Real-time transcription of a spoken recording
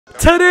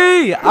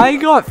Today, I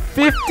got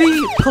 50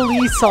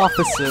 police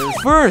officers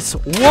versus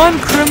 1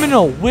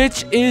 criminal,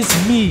 which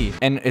is me.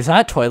 And is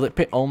that toilet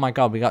paper? Oh my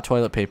god, we got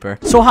toilet paper.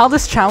 So how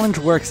this challenge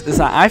works is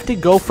that I have to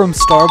go from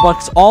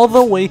Starbucks all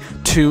the way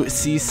to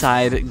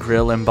Seaside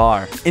Grill and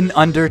Bar in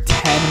under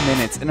 10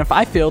 minutes. And if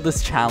I fail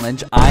this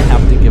challenge, I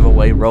have to give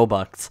away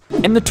Robux.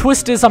 And the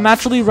twist is I'm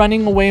actually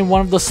running away in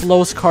one of the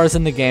slowest cars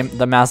in the game,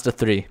 the Mazda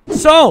 3.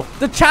 So,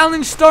 the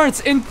challenge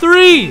starts in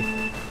 3,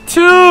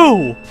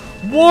 2,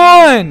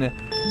 1.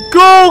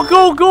 Go,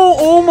 go, go.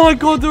 Oh my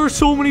god, there are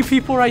so many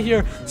people right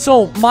here.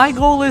 So, my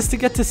goal is to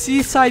get to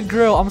Seaside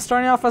Grill. I'm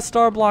starting off at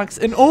Starbucks.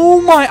 And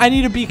oh my, I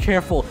need to be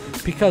careful.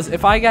 Because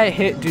if I get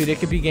hit, dude, it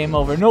could be game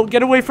over. No,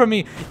 get away from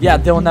me. Yeah,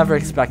 they'll never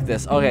expect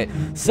this. Okay,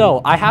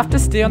 so I have to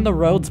stay on the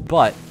roads,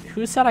 but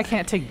who said I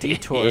can't take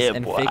detours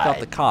and fake out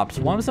the cops?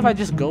 What if I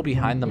just go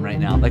behind them right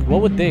now? Like,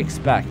 what would they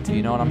expect? Do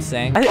you know what I'm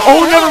saying?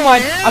 Oh, never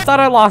mind. I thought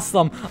I lost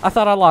them.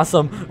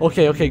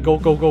 Okay, okay, go,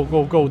 go, go,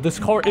 go, go. This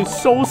car is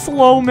so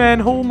slow,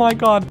 man. Oh my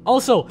god.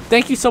 Also,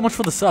 thank you so much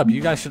for the sub.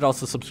 You guys should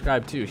also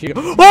subscribe too. Here.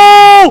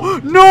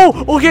 Oh, no.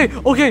 Okay,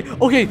 okay,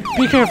 okay.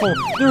 Be careful.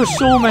 There are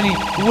so many.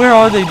 Where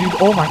are they, dude?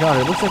 Oh my god.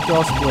 It looks like they're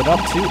all split up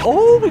too.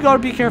 Oh, we gotta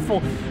be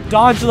careful.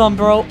 Dodge them,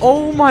 bro.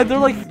 Oh my,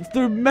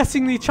 they're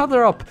messing each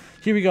other up.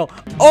 Here we go.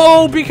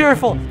 Oh, be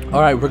careful.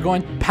 All right, we're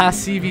going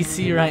past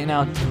CVC right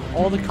now.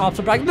 All the cops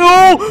are back.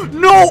 No,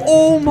 no.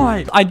 Oh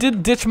my. I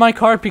did ditch my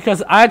car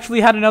because I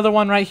actually had another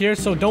one right here.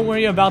 So don't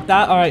worry about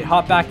that. All right,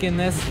 hop back in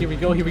this. Here we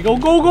go. Here we go.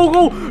 Go, go,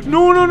 go.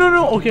 No, no, no,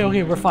 no. Okay,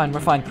 okay. We're fine.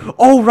 We're fine.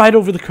 Oh, right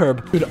over the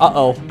curb. Dude,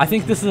 uh-oh. I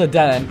think this is a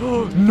dead end.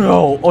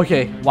 No.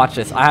 Okay, watch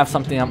this. I have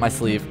something up my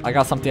sleeve. I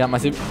got something up my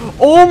sleeve.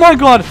 Oh my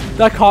god.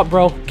 That cop,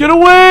 bro. Get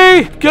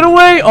away. Get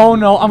away. Oh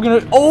no.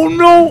 Oh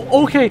no.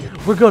 Okay.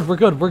 We're good. We're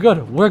good. We're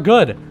good. We're good.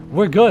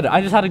 We're good.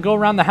 I just had to go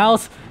around the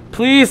house.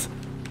 Please.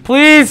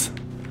 Please.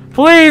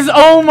 Please.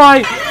 Oh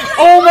my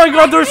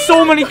god, there's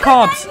so many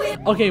cops.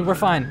 Okay, we're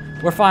fine.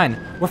 We're fine.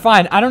 We're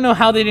fine. I don't know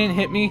how they didn't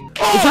hit me.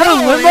 Is that a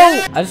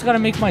limo? I just gotta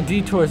make my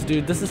detours,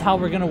 dude. This is how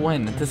we're gonna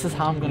win. This is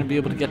how I'm gonna be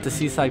able to get to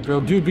Seaside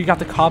Grill. Dude, we got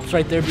the cops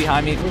right there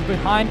behind me. We're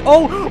behind.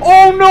 Oh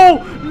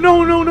no.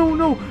 No, no, no,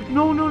 no.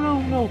 No, no,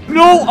 no, no.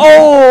 No.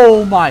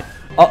 Oh my.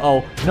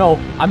 Uh-oh. No,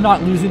 I'm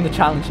not losing the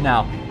challenge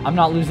now. I'm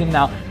not losing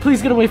now.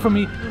 Please get away from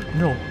me.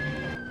 No.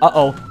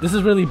 Uh-oh. This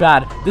is really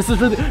bad. This is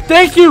really...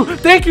 Thank you!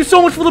 Thank you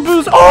so much for the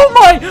boost! Oh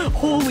my!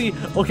 Holy...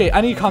 Okay, I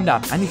need to calm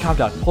down. I need to calm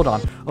down. Hold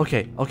on.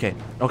 Okay, okay,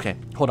 okay.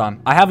 Hold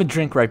on. I have a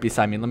drink right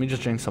beside me. Let me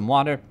just drink some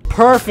water.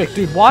 Perfect,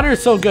 dude. Water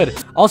is so good.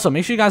 Also,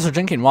 make sure you guys are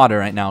drinking water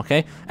right now,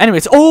 okay?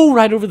 Anyways, oh,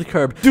 right over the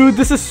curb. Dude,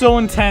 this is so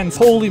intense.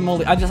 Holy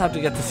moly. I just have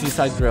to get to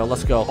Seaside Grill.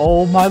 Let's go.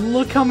 Oh my,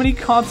 look how many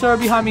cops are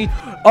behind me.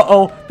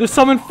 Uh-oh. There's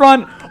some in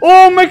front.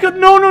 Oh my god,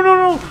 no, no, no,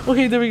 no.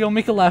 Okay, there we go.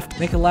 Make a left.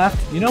 Make a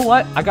left. You know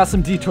what? I got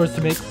some detours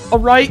to make. All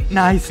right.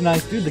 Nice,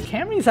 nice. Dude, the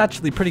camera is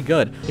actually pretty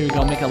good. Here we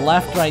go. Make a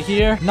left right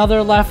here.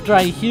 Another left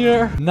right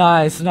here.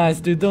 Nice, nice,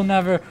 dude. They'll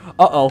never...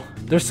 Uh-oh.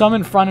 There's some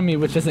in front of me,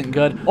 which isn't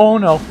good. Oh,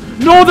 no.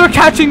 No, they're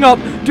catching up.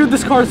 Dude,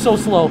 this car is so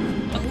slow.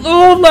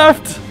 Oh,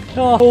 left.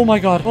 Oh my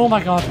god. Oh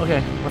my god.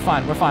 Okay, we're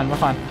fine. We're fine. We're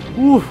fine.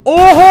 Ooh.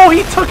 Oh,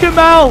 he took him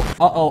out.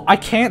 Uh-oh. I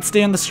can't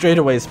stay on the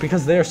straightaways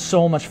because they're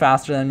so much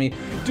faster than me.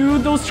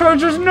 Dude, those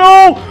chargers.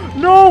 No.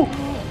 No.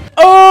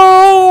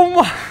 Oh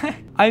my.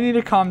 I need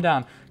to calm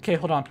down. Okay,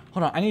 hold on.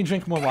 Hold on. I need to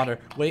drink more water.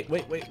 Wait. All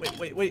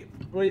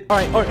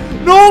right.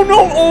 No,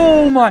 no.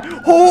 Oh my.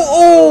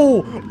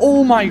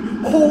 Oh my.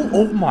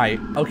 Oh my.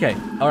 Okay.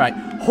 All right.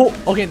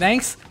 Okay,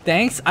 thanks.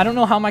 Thanks. I don't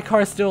know how my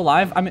car is still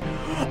alive. I mean,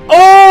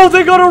 oh,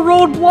 they got a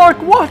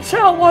roadblock. Watch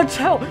out. Watch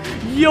out.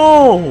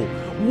 Yo.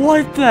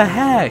 What the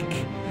heck?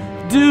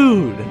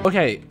 Dude.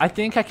 Okay, I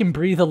think I can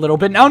breathe a little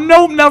bit now.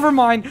 No, never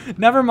mind.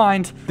 Never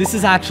mind. This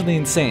is actually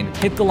insane.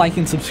 Hit the like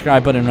and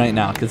subscribe button right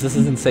now because this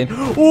is insane.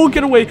 Oh,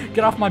 get away.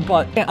 Get off my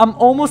butt. I'm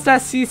almost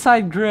at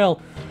Seaside Grill.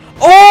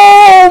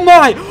 Oh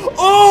my.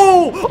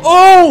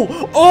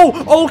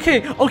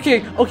 Okay.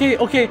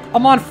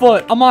 I'm on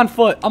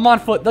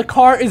foot. The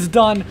car is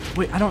done.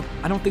 Wait, I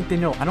don't think they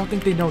know. I don't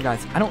think they know,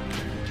 guys. I don't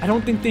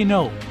think they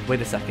know.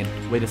 Wait a second.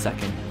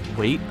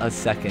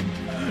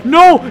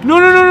 No,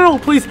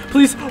 please.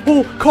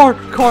 Oh, car,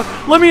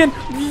 let me in.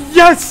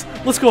 Yes,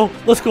 let's go.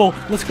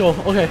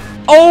 Okay.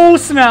 Oh,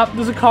 snap,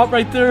 there's a cop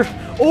right there.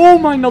 Oh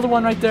my, another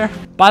one right there.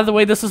 By the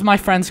way, this is my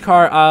friend's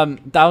car.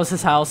 That was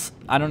his house.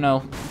 I don't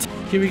know.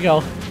 Here we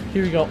go.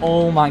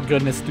 Oh my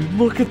goodness, dude,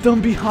 look at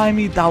them behind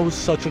me. That was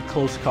such a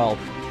close call.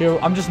 Here,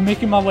 I'm just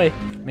making my way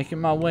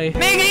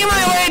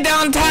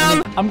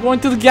downtown. I'm going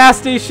to the gas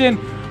station.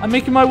 I'm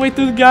making my way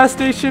through the gas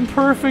station.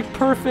 Perfect.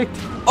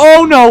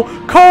 Oh no,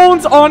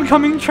 cones,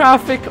 oncoming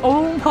traffic.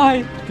 Oh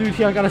my, dude,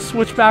 here I gotta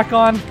switch back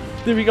on.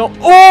 There we go.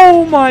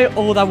 Oh my,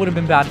 oh, that would have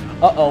been bad.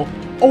 Uh-oh.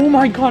 Oh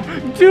my god,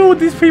 dude,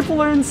 these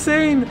people are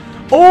insane.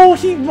 Oh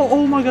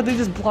my god, they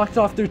just blocked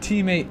off their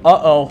teammate.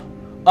 Uh-oh.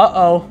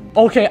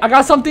 Okay, I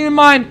got something in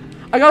mind.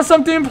 I got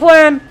something in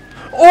plan.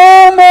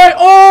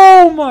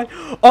 Oh my.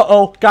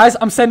 Uh-oh, guys,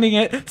 I'm sending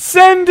it.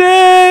 Send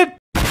it.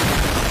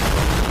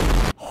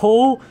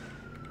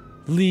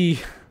 Holy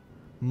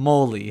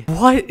moly.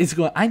 What is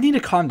going? I need to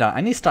calm down.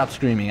 I need to stop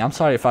screaming. I'm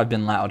sorry if I've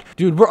been loud.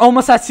 Dude, we're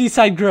almost at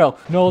Seaside Grill.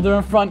 No, they're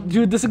in front.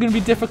 Dude, this is gonna be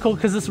difficult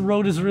because this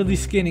road is really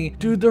skinny.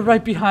 Dude, they're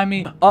right behind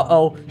me.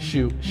 Uh-oh.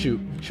 Shoot.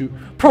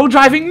 Pro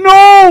driving.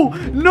 No!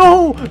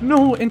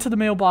 No! Into the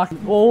mailbox.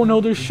 Oh,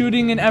 no, they're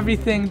shooting and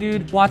everything,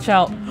 dude. Watch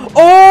out.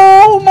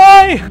 Oh,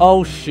 my!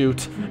 Oh,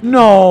 shoot.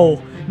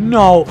 No!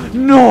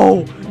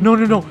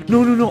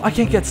 I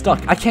can't get stuck.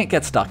 I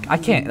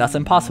can't. That's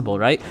impossible,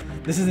 right?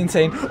 This is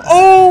insane.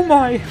 Oh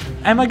my!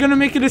 Am I gonna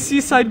make it a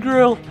Seaside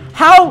Grill?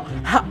 How?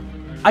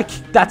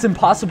 That's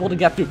impossible to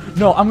get through.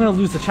 No, I'm gonna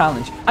lose the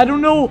challenge. I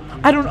don't know.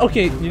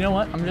 Okay, you know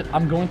what?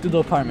 I'm going through the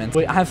apartments.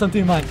 Wait, I have something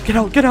in mind. Get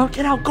out. Go.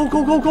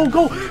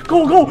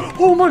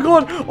 Oh my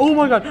god.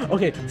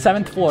 Okay,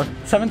 7th floor.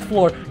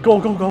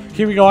 Go.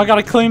 Here we go. I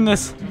gotta claim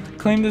this.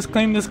 Claim this.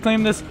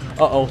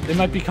 Uh-oh, they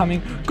might be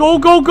coming. Go.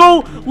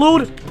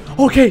 Load.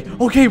 Okay,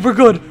 we're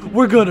good.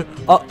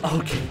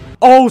 Okay.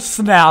 Oh,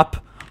 snap.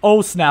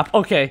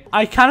 Okay,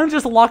 I kind of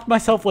just locked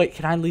myself. Wait,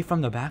 can I leave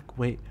from the back?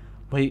 Wait.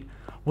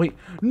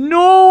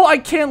 No, I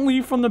can't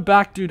leave from the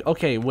back, dude.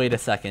 Okay, wait a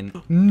second.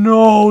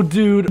 No,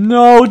 dude.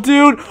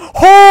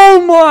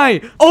 Oh my.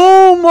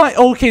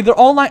 Okay, they're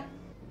all like.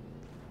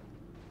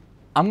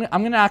 I'm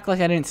gonna act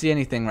like I didn't see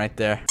anything right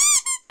there.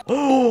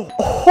 Oh,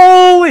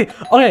 holy.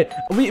 Okay,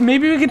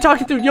 maybe we can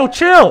talk it through. Yo,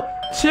 chill,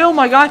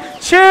 my guy.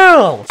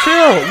 Chill.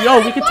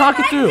 Yo, we can talk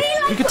it through.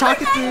 We can talk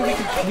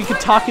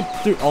it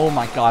through. Oh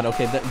my god.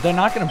 Okay, they're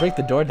not gonna break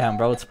the door down,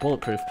 bro. It's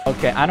bulletproof.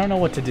 Okay, I don't know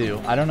what to do.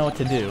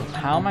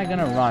 How am I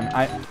gonna run?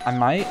 I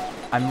might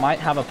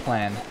have a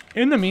plan.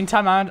 In the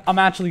meantime, I'm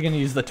actually gonna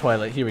use the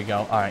toilet. Here we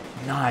go. All right,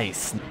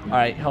 nice. All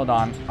right, hold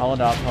on. Hold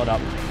up.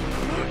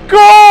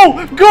 Go!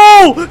 I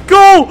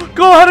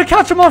had to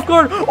catch him off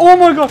guard. Oh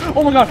my god.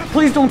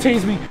 Please don't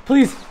tase me.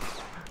 Please.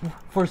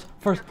 First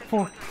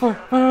floor.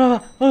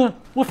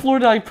 What floor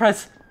did I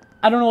press?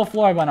 I don't know what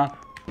floor I went on.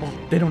 Oh,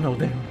 they don't know.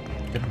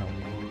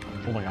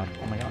 Oh my god.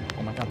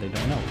 They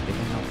don't know.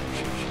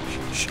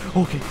 Shh.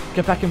 Okay,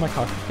 get back in my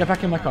car.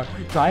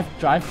 Drive.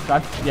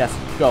 Yes,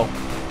 go.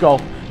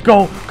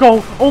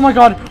 Oh my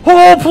god.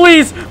 Oh,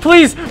 please.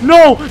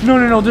 No.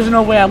 There's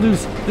no way I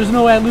lose.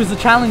 The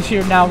challenge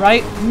here now,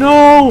 right?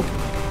 No,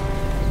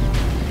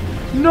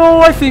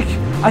 I think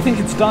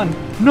it's done.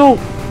 No,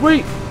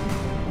 wait.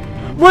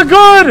 We're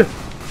good.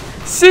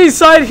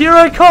 Seaside, here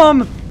I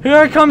come.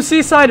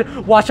 Seaside.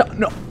 Watch out.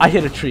 No, I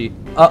hit a tree.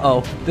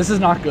 Uh-oh. This is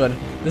not good.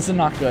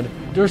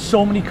 There's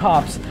so many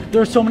cops. I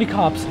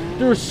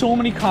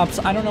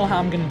don't know how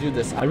I'm gonna do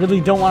this. I really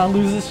don't want to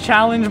lose this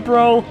challenge,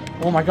 bro.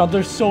 Oh my god,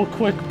 they're so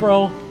quick,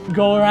 bro.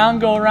 Go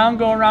around.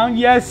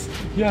 Yes,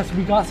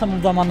 we got some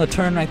of them on the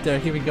turn right there.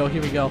 Here we go.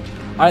 All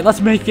right,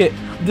 let's make it.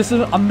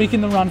 I'm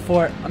making the run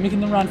for it.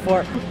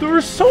 There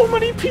are so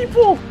many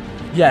people.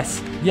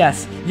 Yes.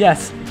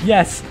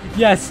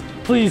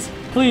 Please.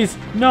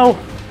 No.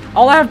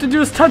 All I have to do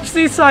is touch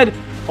Seaside.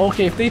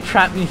 Okay, if they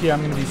trap me here,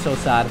 I'm gonna be so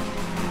sad.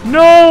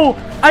 No,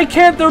 I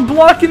can't. They're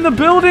blocking the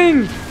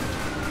building.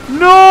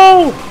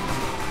 No.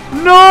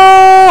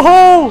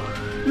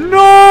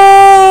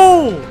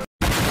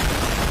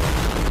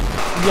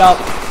 Yup.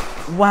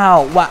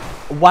 Wow.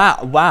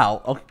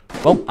 Okay.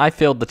 Well, I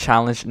failed the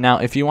challenge. Now,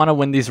 if you want to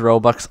win these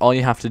Robux, all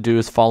you have to do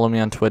is follow me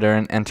on Twitter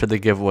and enter the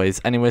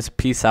giveaways. Anyways,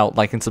 peace out,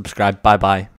 like and subscribe. Bye-bye.